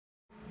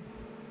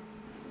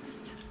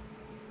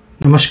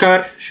নমস্কার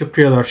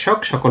সুপ্রিয় দর্শক,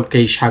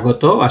 সকলকেই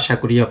স্বাগত। আশা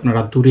করি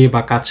আপনারা দূরে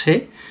বা কাছে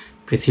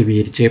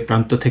পৃথিবীর যে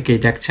প্রান্ত থেকেই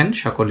দেখছেন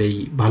সকলেই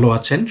ভালো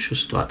আছেন,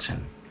 সুস্থ আছেন।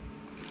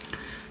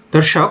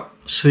 দর্শক,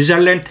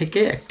 সুইজারল্যান্ড থেকে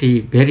একটি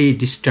ভেরি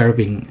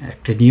ডিস্টার্বিং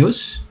একটি নিউজ।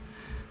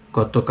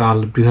 গতকাল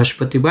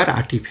বৃহস্পতিবার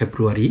 8ই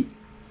ফেব্রুয়ারি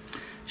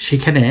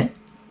সেখানে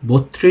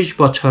 32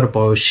 বছর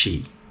বয়সী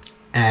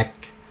এক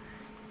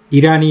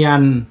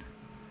ইরানিয়ান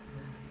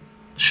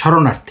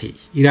শরণার্থী,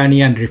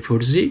 ইরানিয়ান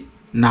রিফিউজি,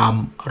 নাম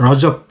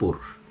রজবপুর,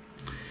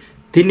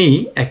 তিনি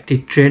একটি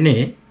ট্রেনে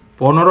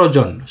 15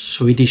 জন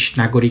সুইডিশ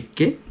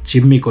নাগরিককে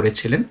জিম্মি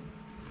করেছিলেন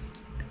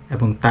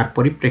এবং তার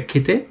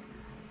পরিপ্রেক্ষিতে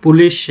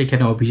পুলিশ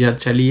সেখানে অভিযান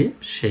চালিয়ে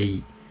সেই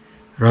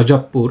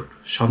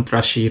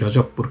সন্ত্রাসী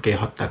রজবপুরকে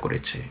হত্যা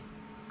করেছে।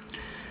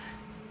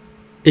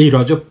 এই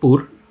রজবপুর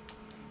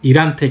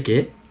ইরান থেকে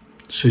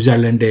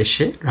সুইজারল্যান্ডে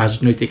এসে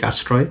রাজনৈতিক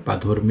আশ্রয় বা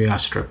ধর্মীয়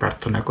আশ্রয়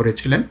প্রার্থনা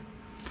করেছিলেন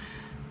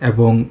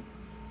এবং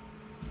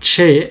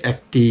সে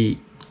একটি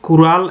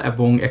কুড়াল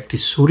এবং একটি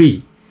ছুরি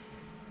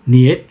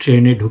নিয়ে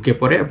ট্রেনে ঢুকে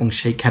পড়ে এবং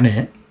সেইখানে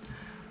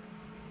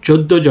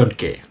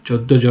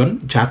 14 জন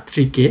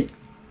যাত্রীকে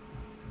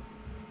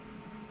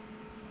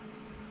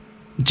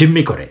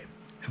জিম্মি করে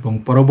এবং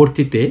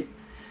পরবর্তীতে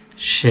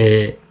সে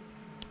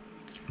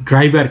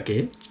ড্রাইভারকে,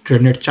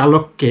 ট্রেনের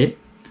চালককে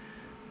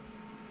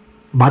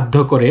বাধ্য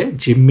করে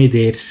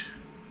জিম্মিদের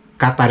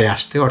কাতারে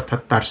আসতে,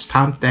 অর্থাৎ তার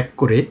স্থান ত্যাগ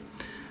করে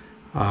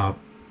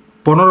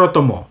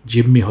 15তম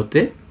জিম্মি হতে,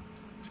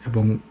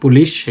 এবং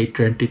পুলিশ সেই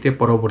ট্রেনটিতে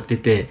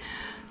পরবর্তীতে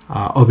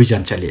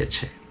অভিযান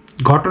চালিয়েছে।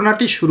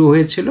 ঘটনাটি শুরু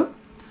হয়েছিল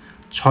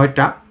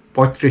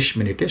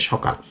 6:35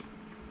 সকাল,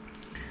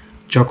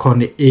 যখন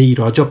এই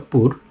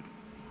রজবপুর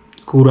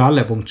কুড়াল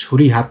এবং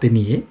ছুরি হাতে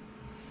নিয়ে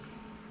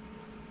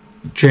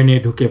ট্রেনে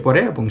ঢুকে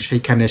পড়ে এবং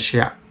সেইখানে সে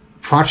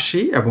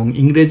ফার্সি এবং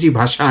ইংরেজি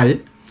ভাষায়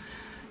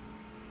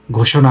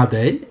ঘোষণা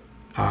দেয়।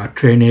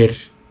 ট্রেনের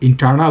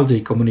ইন্টারনাল যে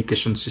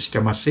কমিউনিকেশন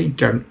সিস্টেম আছে,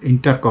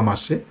 ইন্টারকম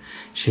আছে,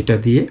 সেটা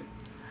দিয়ে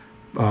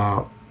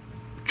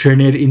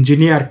ট্রেনের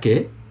ইঞ্জিনিয়ারকে,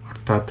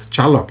 অর্থাৎ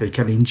চালক,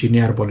 এখানে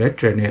ইঞ্জিনিয়ার বলে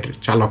ট্রেনের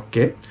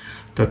চালককে,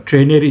 তো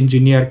ট্রেনের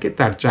ইঞ্জিনিয়ারকে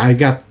তার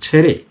জায়গা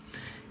ছেড়ে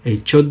এই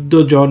 14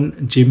 জন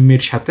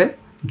জিম্মির সাথে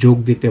যোগ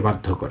দিতে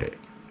বাধ্য করে।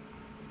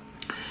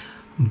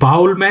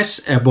 বাউলমেস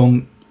এবং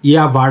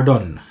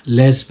ইয়াভার্ডন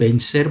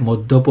লেসবেইন্সের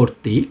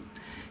মধ্যবর্তী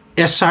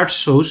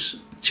এসার্টসোস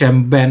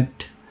চেমব্যান্ট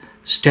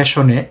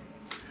স্টেশনে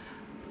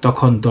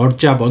তখন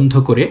দরজা বন্ধ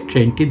করে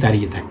ট্রেনটি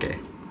দাঁড়িয়ে থাকে।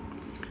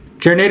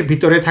 ট্রেনের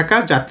ভিতরে থাকা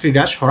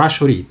যাত্রীরা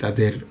সরাসরি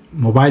তাদের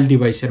মোবাইল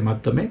ডিভাইসের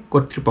মাধ্যমে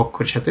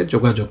কর্তৃপক্ষের সাথে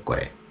যোগাযোগ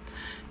করে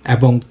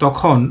এবং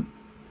তখন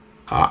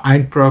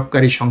আইন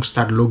প্রয়োগকারী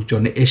সংস্থার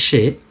লোকজন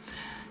এসে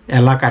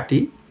এলাকাটি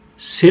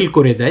সিল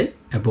করে দেয়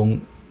এবং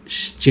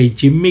যেই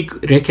জিম্মি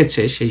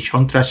রেখেছে সেই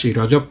সন্ত্রাসী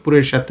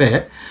রজবপুরের সাথে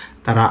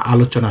তারা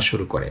আলোচনা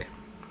শুরু করে।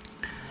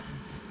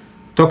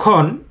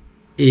 তখন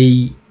এই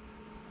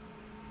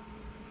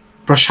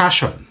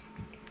প্রশাসন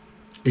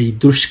এই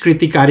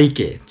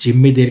দুষ্কৃতিকারীকে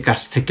জিম্মিদের কাছ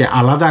থেকে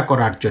আলাদা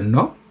করার জন্য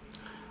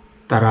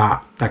তারা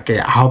তাকে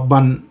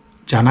আহ্বান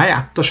জানায়,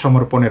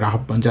 আত্মসমর্পণের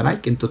আহ্বান জানায়,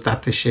 কিন্তু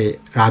তাতে সে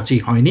রাজি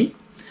হয়নি।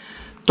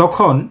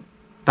 তখন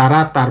তারা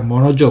তার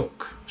মনোযোগ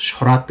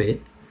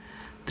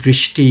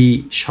দৃষ্টি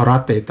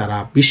সরাতে তারা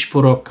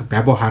বিস্ফোরক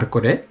ব্যবহার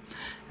করে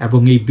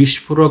এবং এই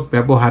বিস্ফোরক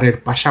ব্যবহারের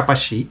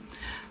পাশাপাশি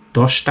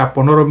 10টা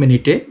 15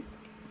 মিনিটে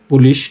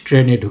পুলিশ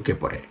ট্রেনে ঢুকে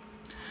পড়ে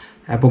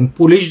এবং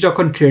পুলিশ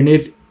যখন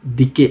ট্রেনের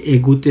দিকে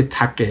এগুতে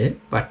থাকে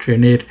বা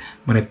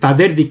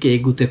তাদের দিকে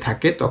এগুতে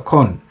থাকে,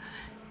 তখন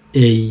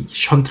এই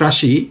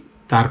সন্ত্রাসী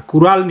তার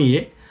কুড়াল নিয়ে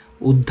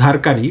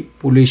উদ্ধারকারী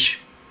পুলিশ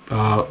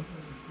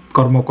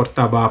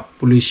কর্মকর্তা বা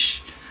পুলিশ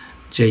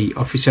যেই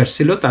অফিসার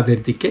ছিল তাদের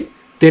দিকে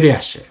তেড়ে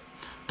আসে।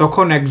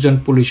 তখন একজন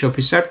পুলিশ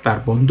অফিসার তার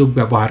বন্দুক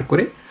ব্যবহার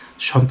করে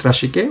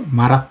সন্ত্রাসীকে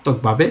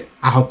মারাত্মকভাবে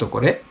আহত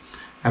করে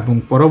এবং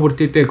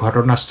পরবর্তীতে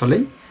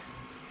ঘটনাস্থলেই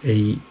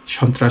এই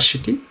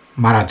সন্ত্রাসীটি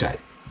মারা যায়।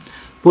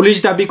 পুলিশ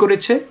দাবি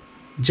করেছে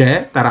যে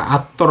তারা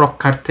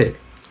আত্মরক্ষার্থে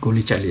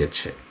গুলি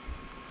চালিয়েছে।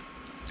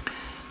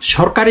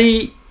 সরকারি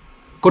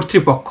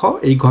কর্তৃপক্ষ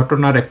এই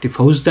ঘটনার একটি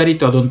ফৌজদারি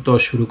তদন্ত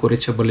শুরু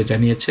করেছে বলে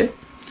জানিয়েছে।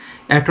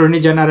 অ্যাটর্নি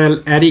জেনারেল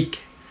এরিক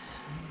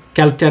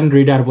ক্যালটেন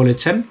রিডার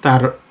বলেছেন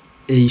তার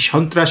এই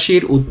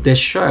সন্ত্রাসীর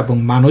উদ্দেশ্য এবং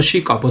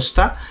মানসিক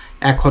অবস্থা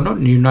এখনও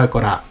নির্ণয়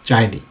করা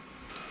যায়নি।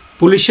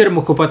 পুলিশের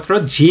মুখপাত্র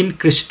জিন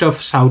ক্রিস্টোফ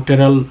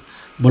সাউটেরল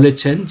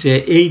বলেছেন যে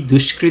এই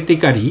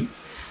দুষ্কৃতিকারী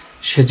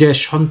সে যে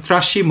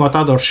সন্ত্রাসী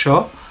মতাদর্শ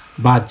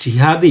বা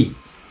জিহাদি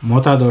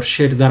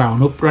মতাদর্শের দ্বারা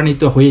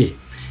অনুপ্রাণিত হয়ে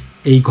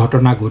এই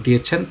ঘটনা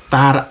ঘটিয়েছেন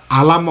তার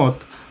আলামত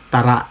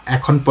তারা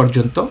এখন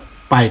পর্যন্ত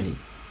পায়নি।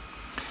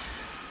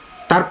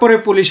 তারপরে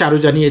পুলিশ আরও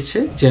জানিয়েছে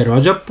যে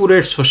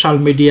রজবপুরের সোশ্যাল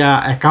মিডিয়া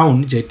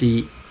অ্যাকাউন্ট, যেটি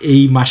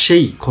এই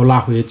মাসেই খোলা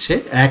হয়েছে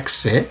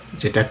এক্সে,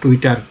 যেটা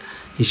টুইটার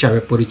হিসাবে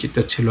পরিচিত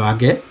ছিল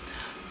আগে,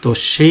 তো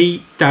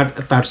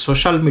তার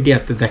সোশ্যাল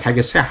মিডিয়াতে দেখা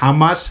গেছে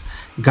হামাস,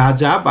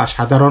 গাজা বা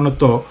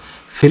সাধারণত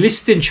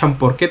ফিলিস্তিন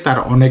সম্পর্কে তার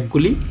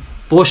অনেকগুলি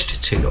পোস্ট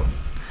ছিল।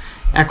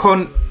 এখন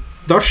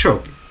দর্শক,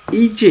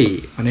 এই যে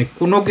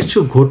কোনো কিছু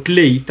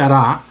ঘটলেই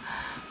তারা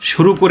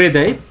শুরু করে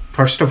দেয়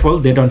first of all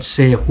they don't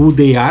say হু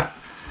দে আর,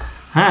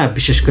 হ্যাঁ,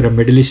 বিশেষ করে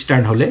মিডল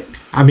ইস্টার্ন হলে।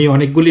 আমি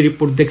অনেকগুলি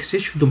রিপোর্ট দেখেছি,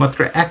 শুধুমাত্র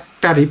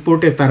একটা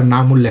রিপোর্টে তার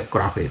নাম উল্লেখ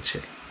করা হয়েছে।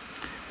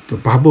 তো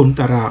ভাবুন,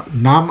 তারা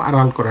নাম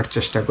আড়াল করার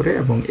চেষ্টা করে,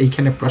 এবং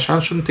এইখানে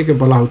প্রশাসন থেকে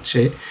বলা হচ্ছে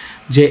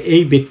যে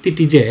এই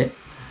ব্যক্তিটি যে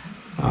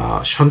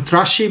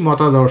সন্ত্রাসী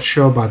মতাদর্শ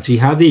বা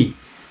জিহাদি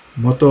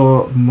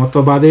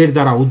মতবাদের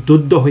দ্বারা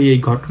উদ্বুদ্ধ হয়ে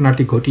এই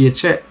ঘটনাটি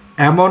ঘটিয়েছে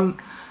এমন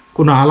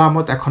কোনো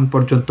আলামত এখন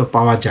পর্যন্ত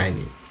পাওয়া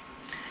যায়নি।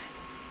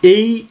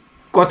 এই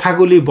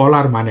কথাগুলি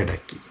বলার মানেটা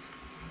কি?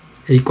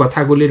 এই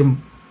কথাগুলির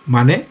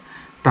মানে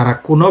তারা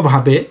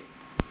কোনোভাবে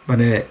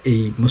মানে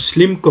এই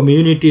মুসলিম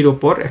কমিউনিটির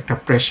ওপর একটা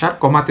প্রেশার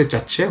কমাতে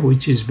চাচ্ছে,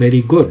 হুইচ ইজ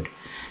ভেরি গুড।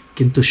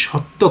 কিন্তু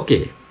সত্যকে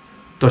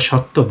তো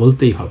সত্য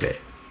বলতেই হবে।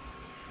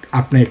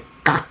 আপনি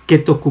কাককে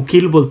তো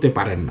কুকিল বলতে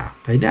পারেন না,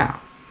 তাই না?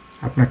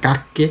 আপনার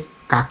কাককে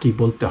কাকি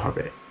বলতে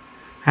হবে,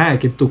 হ্যাঁ।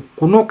 কিন্তু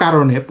কোনো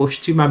কারণে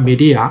পশ্চিমা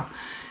মিডিয়া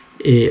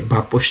বা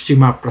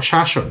পশ্চিমা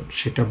প্রশাসন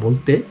সেটা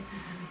বলতে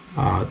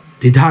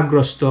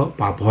দ্বিধাগ্রস্ত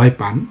বা ভয়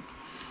পান।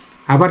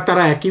 আবার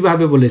তারা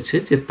একইভাবে বলেছে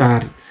যে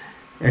তার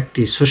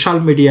একটি সোশ্যাল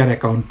মিডিয়ার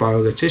অ্যাকাউন্ট পাওয়া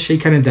গেছে,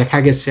 সেইখানে দেখা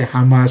গেছে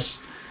হামাস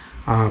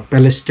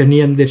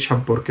প্যালেস্টিনিয়ানদের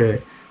সম্পর্কে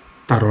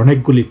তার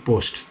অনেকগুলি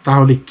পোস্ট।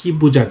 তাহলে কি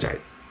বোঝা যায়?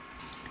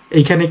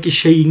 এইখানে কি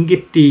সেই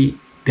ইঙ্গিতটি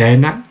দেয়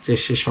না যে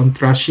সে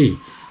সন্ত্রাসী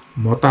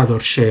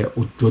মতাদর্শে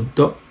উদ্বুদ্ধ?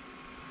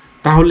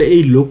 তাহলে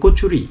এই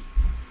লোকচুরি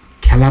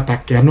খেলাটা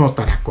কেন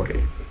তারা করে?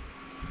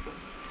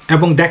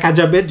 এবং দেখা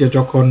যাবে যে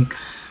যখন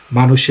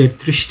মানুষের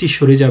দৃষ্টি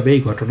সরে যাবে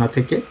এই ঘটনা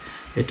থেকে,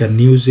 এটা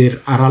নিউজের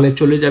আড়ালে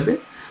চলে যাবে,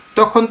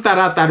 তখন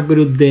তারা তার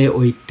বিরুদ্ধে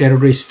ওই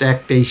টেরোরিস্ট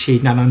অ্যাক্ট এই সেই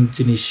নানান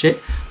জিনিসে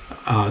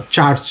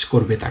চার্জ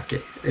করবে, তাকে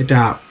এটা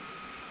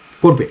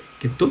করবে।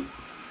 কিন্তু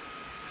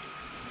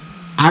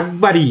আগ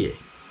বাড়িয়ে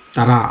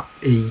তারা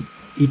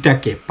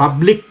এটাকে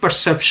পাবলিক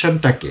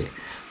পারসেপশনটাকে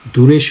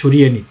দূরে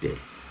সরিয়ে নিতে,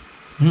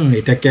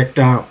 এটাকে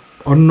একটা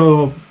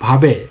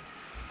অন্যভাবে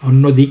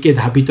অন্যদিকে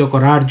ধাবিত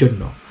করার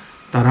জন্য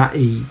তারা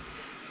এই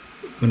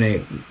মানে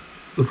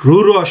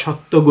রূঢ়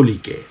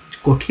সত্যগুলিকে,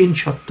 কঠিন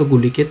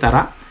সত্যগুলিকে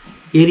তারা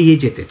এড়িয়ে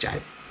যেতে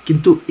চায়।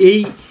 কিন্তু এই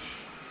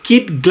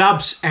কিড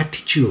গ্লাভস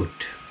অ্যাটিটিউড,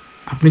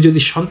 আপনি যদি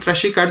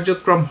সন্ত্রাসী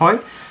কার্যক্রম হয়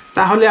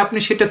তাহলে আপনি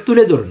সেটা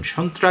তুলে ধরুন,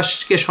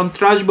 সন্ত্রাসকে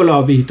সন্ত্রাস বলে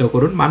অভিহিত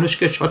করুন,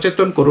 মানুষকে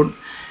সচেতন করুন।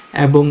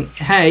 এবং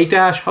হ্যাঁ,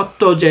 এটা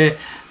সত্য যে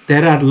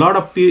দেয়ার আর লট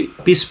অফ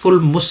পিসফুল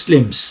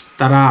মুসলিমস।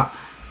 তারা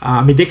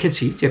আমি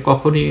দেখেছি যে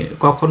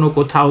কখনো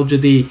কোথাও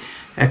যদি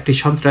একটি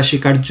সন্ত্রাসী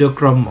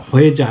কার্যক্রম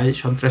হয়ে যায়,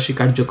 সন্ত্রাসী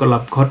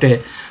কার্যকলাপ ঘটে,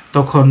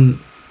 তখন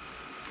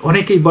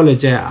অনেকেই বলে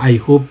যে I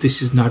hope this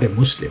is not a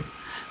মুসলিম।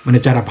 মানে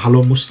যারা ভালো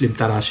মুসলিম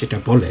তারা সেটা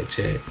বলে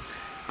যে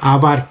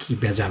আবার কি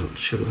বেজাল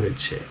শুরু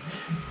হয়েছে,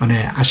 মানে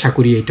আশা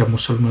করি এটা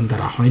মুসলমান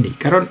দ্বারা হয়নি।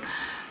 কারণ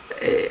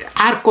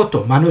আর কত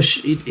মানুষ,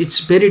 it's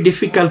very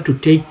difficult to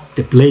take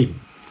the blame.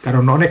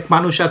 কারণ অনেক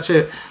মানুষ আছে,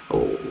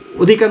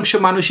 অধিকাংশ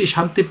মানুষই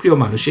শান্তিপ্রিয়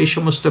মানুষ, এই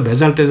সমস্ত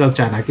ভেজাল টেজাল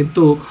চায় না।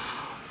 কিন্তু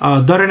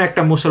ধরেন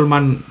একটা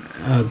মুসলমান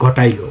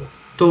ঘটাইল,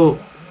 তো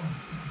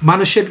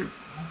মানুষের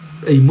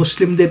এই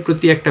মুসলিমদের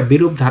প্রতি একটা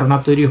বিরূপ ধারণা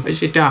তৈরি হয়,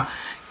 সেটা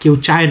কেউ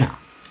চায় না।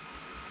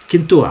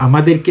 কিন্তু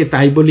আমাদেরকে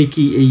তাই বলি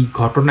কি এই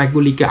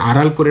ঘটনাগুলিকে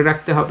আড়াল করে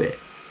রাখতে হবে?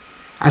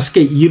 আজকে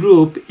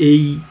ইউরোপ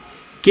এই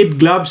কিড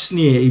গ্লাভস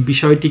নিয়ে এই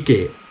বিষয়টিকে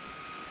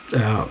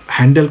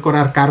হ্যান্ডেল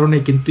করার কারণে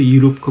কিন্তু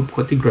ইউরোপ খুব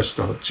ক্ষতিগ্রস্ত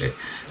হচ্ছে।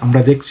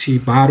 আমরা দেখছি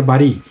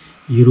বারবারই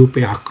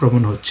ইউরোপে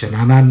আক্রমণ হচ্ছে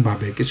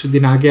নানানভাবে।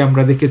 কিছুদিন আগে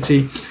আমরা দেখেছি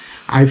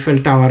আইফেল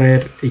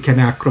টাওয়ারের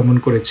এখানে আক্রমণ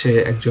করেছে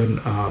একজন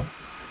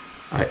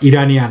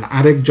ইরানিয়ান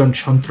আরেকজন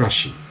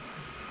সন্ত্রাসী,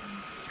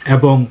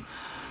 এবং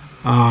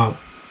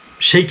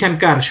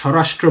সেইখানকার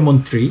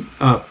স্বরাষ্ট্রমন্ত্রী,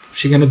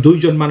 সেখানে 2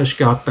 জন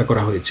মানুষকে হত্যা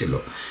করা হয়েছিল,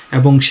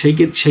 এবং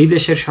সেই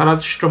দেশের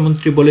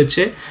স্বরাষ্ট্রমন্ত্রী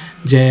বলেছে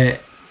যে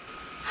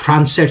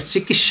ফ্রান্সের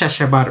চিকিৎসা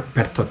সেবার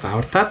ব্যর্থতা,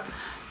 অর্থাৎ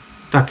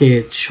তাকে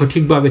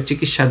সঠিকভাবে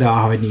চিকিৎসা দেওয়া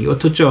হয়নি।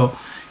 অথচ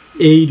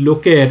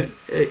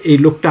এই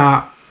লোকটা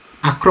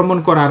আক্রমণ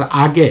করার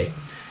আগে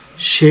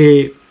সে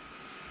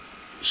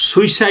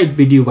সুইসাইড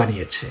ভিডিও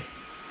বানিয়েছে,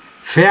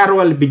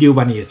 ফেয়ারওয়েল ভিডিও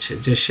বানিয়েছে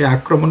যে সে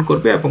আক্রমণ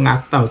করবে এবং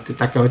আত্মাহুতি,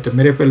 তাকে হয়তো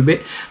মেরে ফেলবে,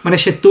 মানে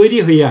সে তৈরি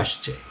হয়ে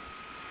আসছে।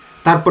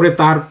 তারপরে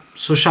তার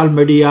সোশ্যাল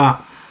মিডিয়া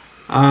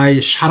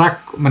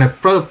মানে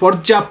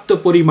পর্যাপ্ত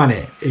পরিমাণে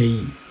এই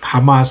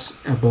হামাস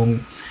এবং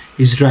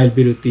ইসরায়েল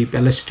বিরোধী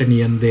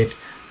প্যালেস্টিনিয়ানদের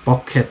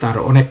পক্ষে তার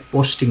অনেক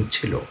পোস্টিং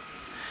ছিল।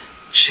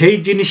 সেই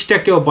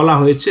জিনিসটাকেও বলা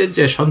হয়েছে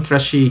যে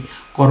সন্ত্রাসী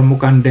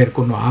কর্মকাণ্ডের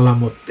কোনো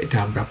আলামত এটা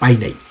আমরা পাই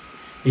নাই,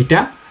 এটা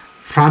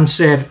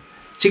ফ্রান্সের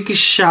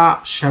চিকিৎসা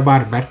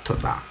সেবার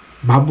ব্যর্থতা।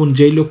 ভাবুন,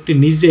 যেই লোকটি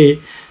নিজে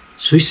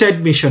সুইসাইড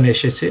মিশনে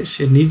এসেছে,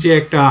 সে নিজে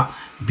একটা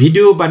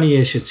ভিডিও বানিয়ে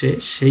এসেছে,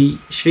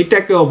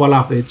 সেইটাকেও বলা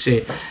হয়েছে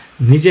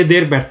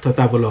নিজেদের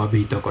ব্যর্থতা বলে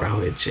অভিহিত করা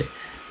হয়েছে।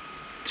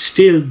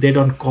 Still they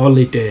don't call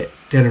it A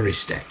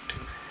terrorist act.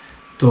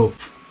 তো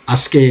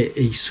আজকে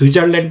এই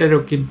সুইজারল্যান্ডেরও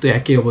কিন্তু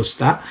একই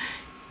অবস্থা।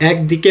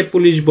 একদিকে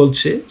পুলিশ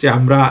বলছে যে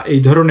আমরা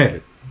এই ধরনের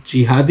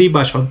জিহাদি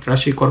বা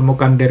সন্ত্রাসী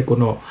কর্মকাণ্ডের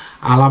কোনো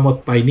আলামত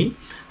পাইনি,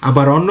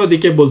 আবার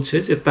অন্যদিকে বলছে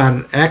যে তার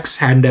এক্স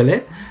হ্যান্ডেলে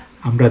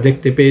আমরা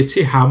দেখতে পেয়েছি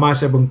হামাস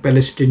এবং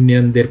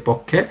প্যালেস্টিনিয়ানদের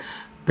পক্ষে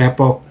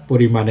ব্যাপক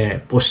পরিমাণে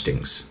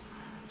পোস্টিংস।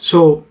 সো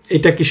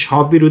এটা কি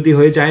স্ববিরোধী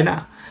হয়ে যায় না?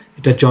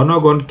 এটা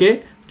জনগণকে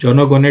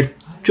জনগণের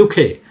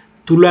চোখে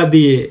তুলা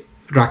দিয়ে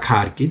রাখা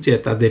আর কি, যে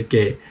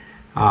তাদেরকে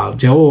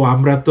যে ও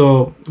আমরা তো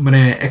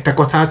মানে একটা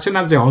কথা আছে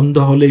না যে অন্ধ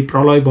হলেই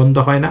প্রলয় বন্ধ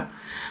হয় না,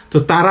 তো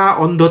তারা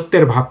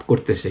অন্ধত্বের ভাব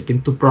করতেছে,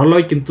 কিন্তু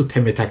প্রলয় কিন্তু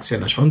থেমে থাকছে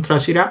না।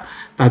 সন্ত্রাসীরা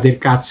তাদের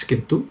কাজ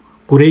কিন্তু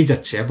করেই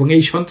যাচ্ছে। এবং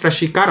এই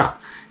সন্ত্রাসী কারা?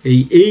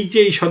 এই যে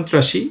এই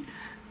সন্ত্রাসী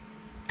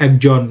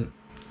একজন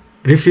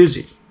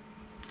রিফিউজি,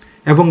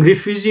 এবং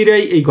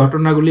রিফিউজিরাই এই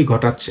ঘটনাগুলি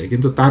ঘটাচ্ছে,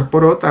 কিন্তু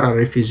তারপরেও তারা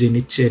রিফিউজি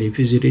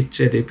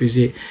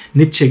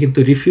নিচ্ছে। কিন্তু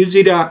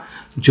রিফিউজিরা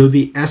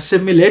যদি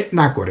অ্যাসিমিলেট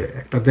না করে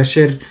একটা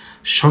দেশের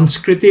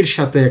সংস্কৃতির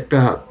সাথে,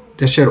 একটা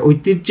দেশের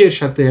ঐতিহ্যের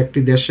সাথে, একটি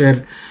দেশের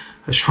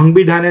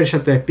সংবিধানের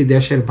সাথে, একটি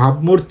দেশের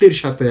ভাবমূর্তির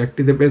সাথে,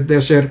 একটি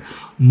দেশের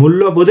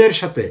মূল্যবোধের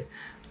সাথে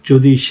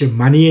যদি সে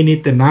মানিয়ে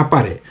নিতে না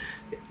পারে,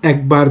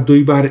 একবার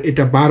দুইবার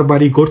এটা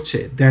বারবারই ঘটছে,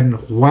 then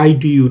why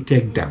do you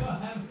take them?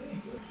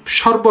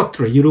 সর্বত্র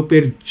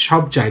ইউরোপের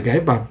সব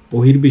জায়গায় বা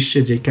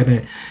বহির্বিশ্বে যেখানে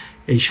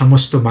এই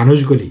সমস্ত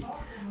মানুষগুলি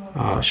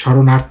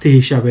শরণার্থী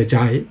হিসাবে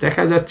যায়,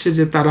 দেখা যাচ্ছে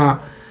যে তারা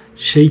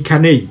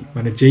সেইখানেই,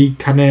 মানে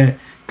যেইখানে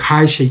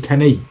খায়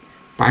সেইখানেই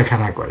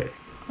পায়খানা করে।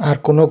 আর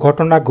কোনো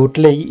ঘটনা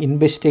ঘটলেই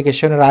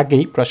ইনভেস্টিগেশনের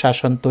আগেই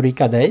প্রশাসন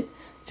তরিকা দেয়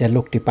যে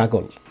লোকটি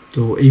পাগল।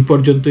 তো এই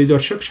পর্যন্তই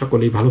দর্শক,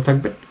 সকলেই ভালো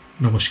থাকবেন।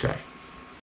 নমস্কার।